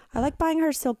gift. I like buying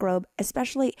her silk robe,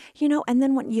 especially, and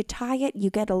then when you tie it, you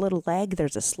get a little leg.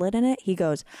 There's a slit in it. He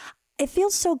goes, it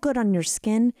feels so good on your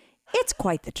skin. It's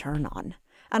quite the turn on.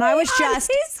 And I was just.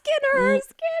 His skin or her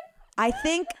skin?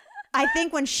 I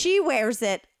think when she wears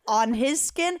it on his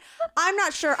skin, I'm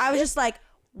not sure. I was just like,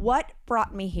 what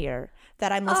brought me here?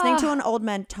 that I'm listening to an old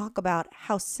man talk about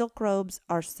how silk robes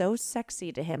are so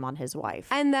sexy to him on his wife.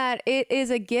 And that it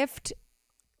is a gift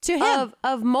To him.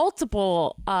 of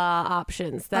multiple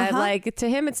options. That like to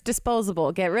him it's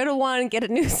disposable. Get rid of one, get a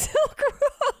new silk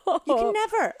robe. You can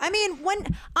never. I mean, when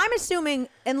I'm assuming,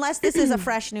 unless this is a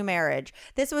fresh new marriage,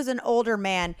 this was an older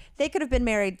man. They could have been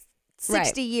married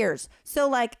 60 years. So,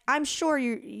 like, I'm sure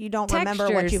you don't remember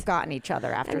what Textures. you've gotten each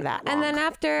other after that long. And then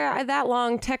after that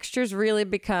long, textures really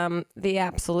become the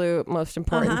absolute most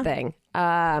important thing.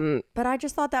 But I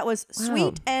just thought that was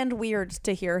sweet and weird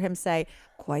to hear him say,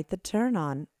 quite the turn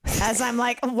on. As I'm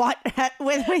like, what?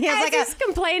 With me, As like he's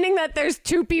complaining that there's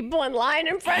 2 people in line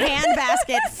in front of him.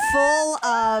 handbasket full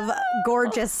of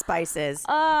gorgeous spices.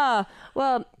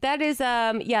 Well, that is,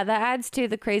 that adds to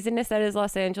the craziness that is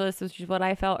Los Angeles, which is what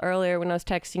I felt earlier when I was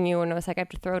texting you, and I was like, I have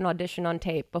to throw an audition on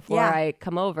tape before I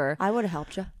come over. I would have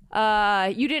helped you.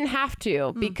 You didn't have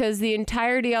to, because the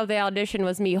entirety of the audition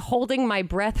was me holding my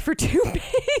breath for 2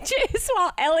 pages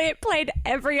while Elliot played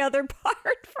every other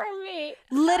part for me.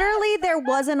 Literally, there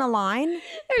wasn't a line.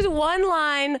 There's one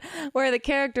line where the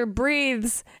character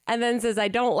breathes and then says, I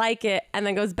don't like it, and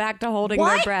then goes back to holding their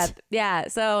What? breath. Yeah.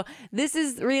 So this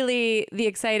is really the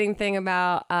exciting thing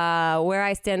about where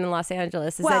I stand in Los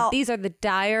Angeles is Well- that these are the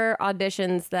dire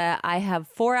auditions that I have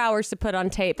 4 hours to put on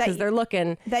tape because they're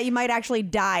looking. That you might actually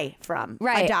die from.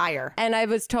 Right. A dyer. And I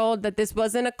was told that this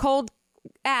wasn't a cold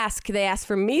ask. They asked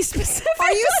for me specifically.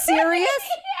 Are you serious?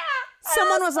 Yeah.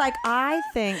 Someone was like, I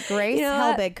think Grace You know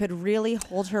what? Helbig could really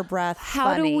hold her breath. How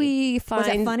funny. do we Was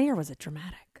find? it funny or was it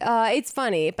dramatic? It's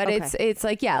funny, but Okay. it's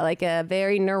like like a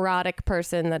very neurotic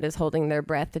person that is holding their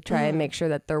breath to try and make sure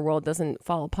that their world doesn't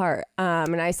fall apart.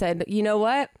 And I said, you know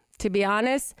what? To be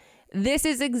honest, this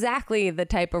is exactly the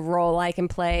type of role I can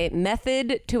play,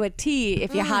 method to a T,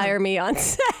 if you hire me on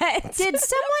set. Did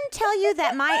someone tell you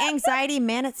that my anxiety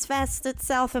manifests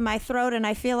itself in my throat and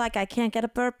I feel like I can't get a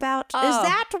burp out? Is Oh.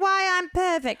 that why I'm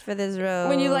perfect for this role?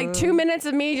 When you like 2 minutes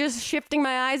of me just shifting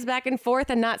my eyes back and forth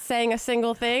and not saying a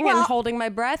single thing Well, and holding my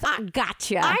breath,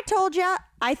 gotcha. I told you,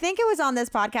 I think it was on this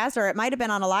podcast or it might have been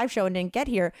on a live show and didn't get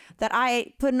here, that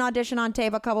I put an audition on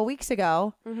tape a couple weeks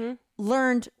ago,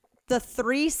 learned the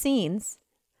 3 scenes,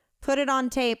 put it on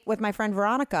tape with my friend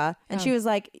Veronica, and she was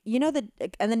like,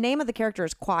 and the name of the character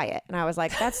is Quiet. And I was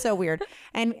like, that's so weird.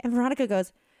 And Veronica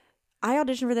goes, I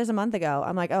auditioned for this a month ago.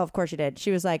 I'm like, oh, of course you did.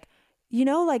 She was like,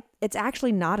 it's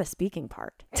actually not a speaking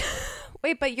part.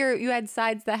 Wait, but you had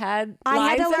sides that had I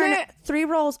had lines to learn in it? 3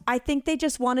 roles. I think they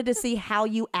just wanted to see how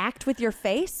you act with your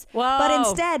face. Whoa. But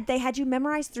instead, they had you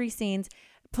memorize 3 scenes,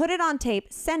 put it on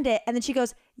tape, send it, and then she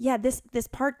goes, yeah, this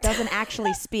part doesn't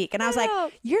actually speak. And I was like,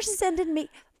 you're sending me...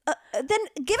 then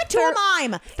give it to a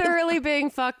mime. Thoroughly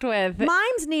being fucked with.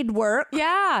 Mimes need work.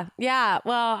 Yeah.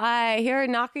 Well, I hear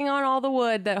knocking on all the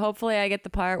wood that hopefully I get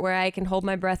the part where I can hold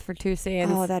my breath for 2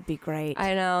 scenes. Oh, that'd be great.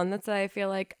 I know, and that's why I feel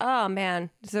like, oh man,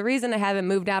 it's the reason I haven't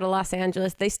moved out of Los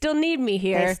Angeles. They still need me They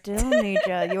here. still need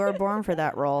you. You were born for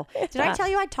that role. Did I tell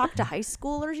you I talked to high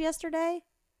schoolers yesterday?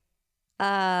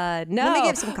 No. Let me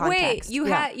give some context. Wait, you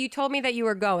Yeah. you told me that you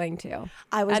were going to.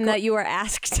 I was and that you were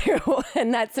asked to,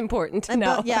 and that's important to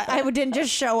know. But yeah, I didn't just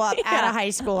show up at a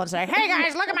high school and say, "Hey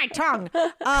guys, look at my tongue."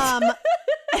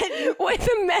 With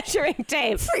a measuring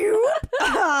tape.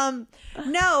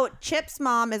 No, Chip's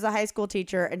mom is a high school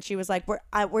teacher, and she was like,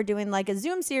 "We're doing like a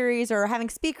Zoom series or having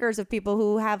speakers of people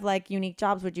who have like unique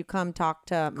jobs. Would you come talk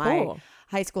to my Cool.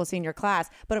 high school senior class?"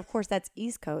 But of course, that's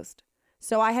East Coast.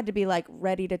 So I had to be like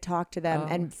ready to talk to them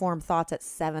and form thoughts at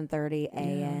 7:30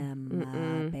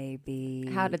 a.m. Baby.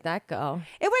 How did that go?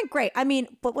 It went great. I mean,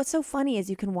 but what's so funny is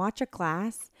you can watch a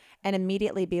class and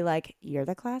immediately be like, "You're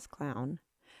the class clown."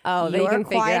 Oh, they You're can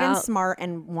figure quiet and out. smart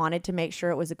and wanted to make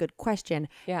sure it was a good question.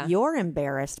 Yeah. You're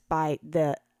embarrassed by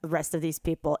the rest of these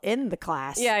people in the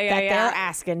class Yeah, that yeah. they're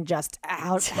asking just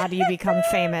how do you become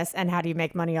famous and how do you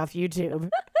make money off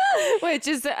YouTube? Which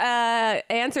is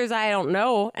answers I don't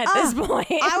know at this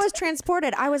point. I was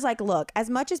transported. I was like, look,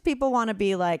 as much as people want to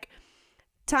be like,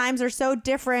 times are so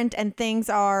different and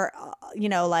things are,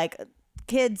 like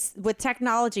kids with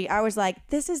technology. I was like,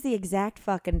 this is the exact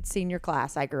fucking senior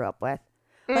class I grew up with.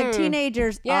 Like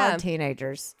teenagers Yeah. are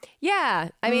teenagers. Yeah.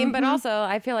 I mean, but also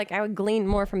I feel like I would glean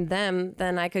more from them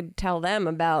than I could tell them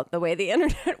about the way the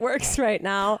internet works right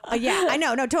now. Yeah, I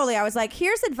know. No, totally. I was like,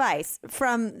 here's advice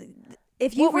from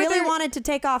if you What were really their- wanted to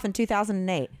take off in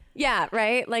 2008. Yeah,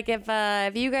 right. Like if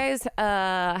you guys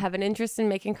have an interest in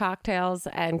making cocktails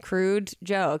and crude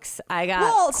jokes, I got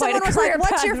Well, quite someone a was career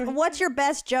like, what's your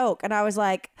best joke? And I was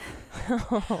like,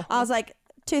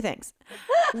 2 things.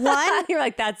 One, You're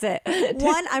like, that's it.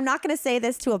 I'm not going to say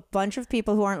this to a bunch of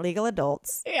people who aren't legal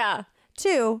adults. Yeah.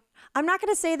 Two, I'm not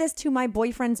going to say this to my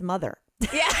boyfriend's mother.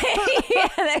 Yeah,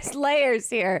 there's layers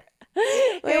here.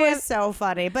 It was so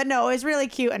funny. But no, it was really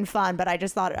cute and fun. But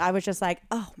I was just like,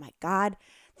 oh my God,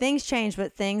 things change,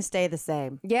 but things stay the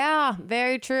same. Yeah,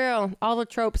 very true. All the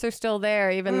tropes are still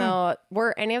there, even though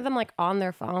were any of them like on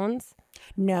their phones?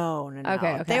 No.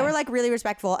 Okay. They were like really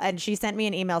respectful, and she sent me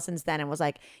an email since then and was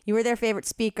like, "You were their favorite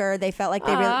speaker. They felt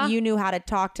like you knew how to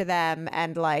talk to them,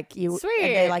 and like you, Sweet.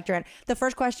 And they liked your." The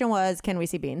first question was, "Can we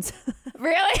see beans?"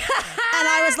 Really? And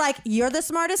I was like, "You're the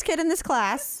smartest kid in this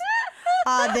class.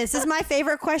 This is my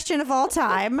favorite question of all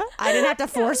time. I didn't have to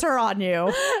force her on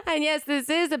you." And yes, this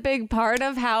is a big part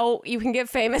of how you can get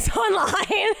famous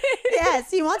online.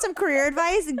 Yes, you want some career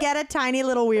advice? Get a tiny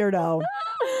little weirdo.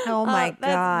 Oh my God.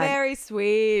 That's very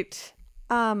sweet.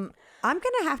 I'm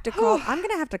gonna have to call. I'm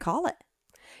gonna have to call it.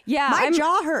 Yeah, My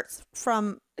jaw hurts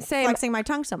from Same. flexing my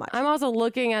tongue so much. I'm also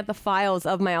looking at the files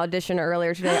of my audition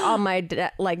earlier today on my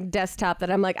desktop that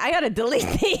I'm like, I gotta delete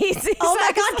these. Oh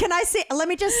my God, can I see? Let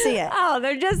me just see it. Oh,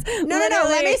 they're just No.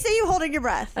 Let me see you holding your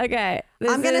breath. Okay,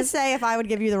 I'm gonna say if I would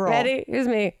give you the role. ready. Here's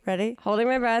me Ready? holding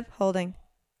my breath. Holding.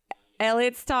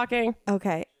 Elliot's talking.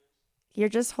 Okay. You're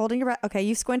just holding your breath. Okay,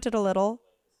 you squinted a little.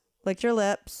 Licked your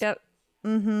lips. Yep.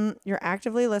 You're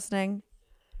actively listening.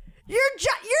 You're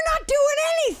not doing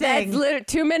anything. That's literally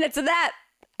 2 minutes of that,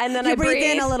 and then You I breathe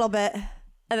in a little bit.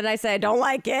 and then I say I don't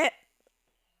like it.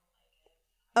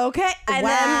 Okay. And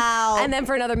wow. then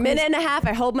for another minute and a half,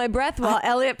 I hold my breath while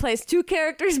Elliot plays two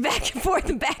characters back and forth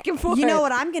and back and forth. You know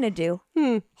what I'm gonna do?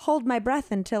 Hold my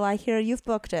breath until I hear you've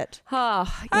booked it. Oh,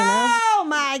 you know. Oh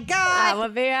my That God.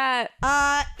 would be it.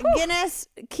 Guinness,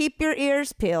 keep your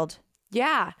ears peeled.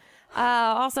 Yeah.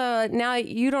 Also, now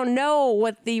you don't know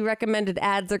what the recommended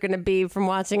ads are going to be from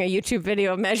watching a YouTube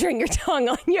video of measuring your tongue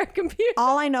on your computer.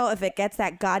 All I know, if it gets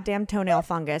that goddamn toenail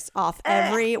fungus off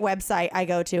every website I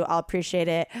go to, I'll appreciate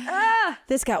it.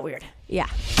 This got weird. Yeah.